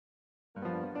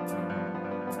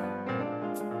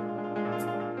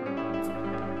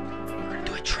we're gonna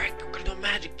do a trick. We're gonna do a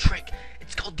magic trick.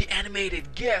 It's called the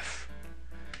animated GIF.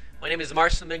 My name is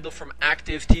Marcel Migdal from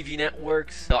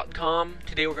ActiveTvNetworks.com.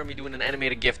 Today we're gonna be doing an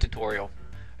animated GIF tutorial.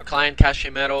 Our client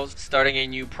Cache Metals starting a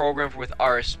new program with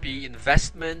RSP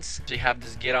investments. They have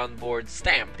this get on board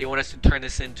stamp. They want us to turn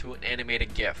this into an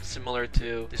animated GIF, similar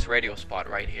to this radio spot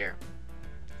right here.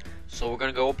 So we're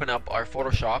going to go open up our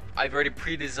Photoshop. I've already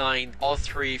pre-designed all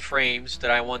 3 frames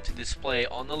that I want to display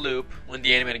on the loop when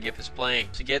the animated GIF is playing.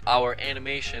 To get our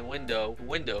animation window,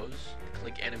 Windows,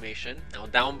 click animation. Now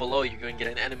down below you're going to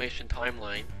get an animation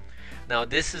timeline. Now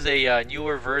this is a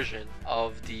newer version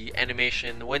of the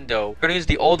animation window. We're going to use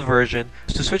the old version.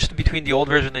 So to switch between the old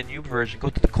version and new version, go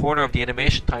to the corner of the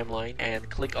animation timeline and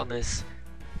click on this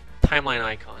timeline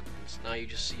icon. So now you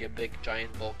just see a big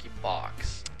giant bulky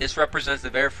box. This represents the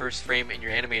very first frame in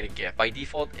your animated GIF. By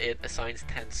default it assigns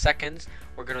 10 seconds.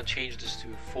 We're going to change this to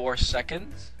 4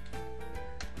 seconds,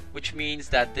 which means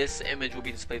that this image will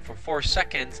be displayed for 4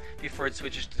 seconds before it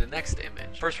switches to the next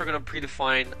image. First we're going to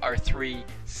predefine our 3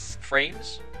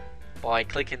 frames by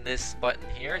clicking this button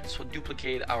here. This will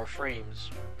duplicate our frames.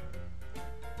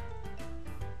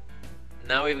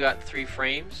 Now we've got 3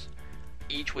 frames,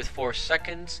 each with 4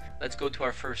 seconds. Let's go to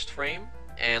our first frame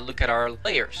and look at our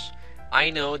layers. I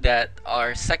know that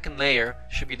our second layer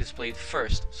should be displayed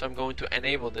first, so I'm going to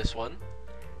enable this one.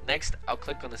 Next I'll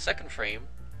click on the second frame,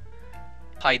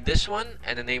 hide this one,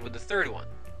 and enable the third one.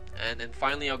 And then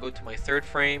finally I'll go to my third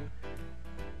frame,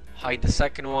 hide the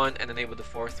second one, and enable the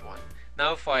fourth one.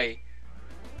 Now if I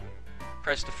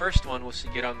press the first one, we'll see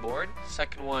get on board.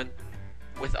 Second one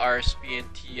with RSP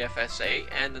and TFSA,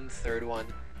 and then the third one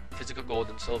physical gold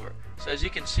and silver. So as you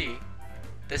can see,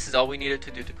 this is all we needed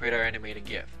to do to create our animated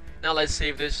GIF. Now let's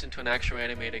save this into an actual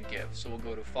animated GIF. So we'll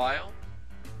go to File,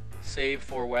 Save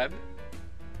for Web.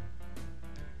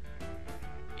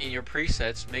 In your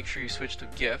presets, make sure you switch to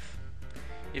GIF.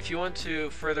 If you want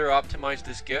to further optimize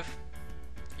this GIF,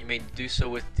 you may do so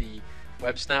with the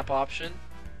Web Snap option,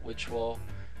 which will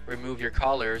remove your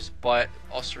colors but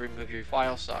also remove your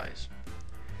file size.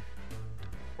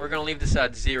 We're going to leave this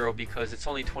at 0 because it's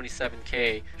only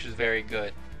 27K, which is very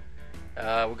good.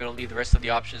 We're going to leave the rest of the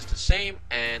options the same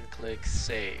and click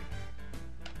Save.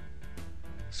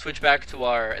 Switch back to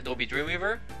our Adobe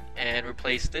Dreamweaver and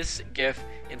replace this GIF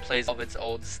in place of its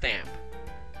old stamp.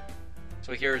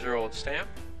 So here's our old stamp.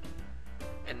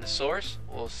 In the source,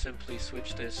 we'll simply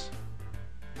switch this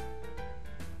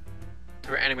to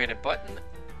our animated button,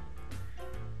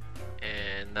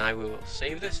 and now we will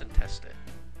save this and test it.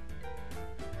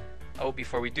 Oh,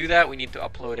 before we do that, we need to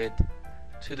upload it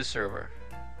to the server.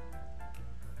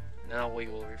 Now we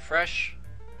will refresh,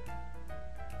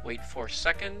 wait 4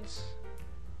 seconds,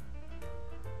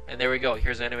 and there we go.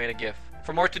 Here's an animated GIF.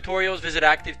 For more tutorials, visit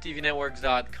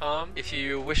ActiveTvNetworks.com. If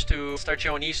you wish to start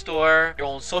your own e-store, your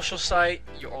own social site,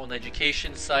 your own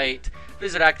education site,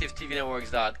 visit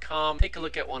ActiveTvNetworks.com. Take a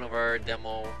look at one of our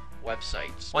demo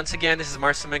websites. Once again, this is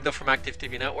Marcel Migdal from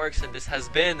ActiveTV Networks, and this has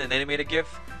been an animated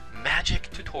GIF magic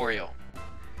tutorial.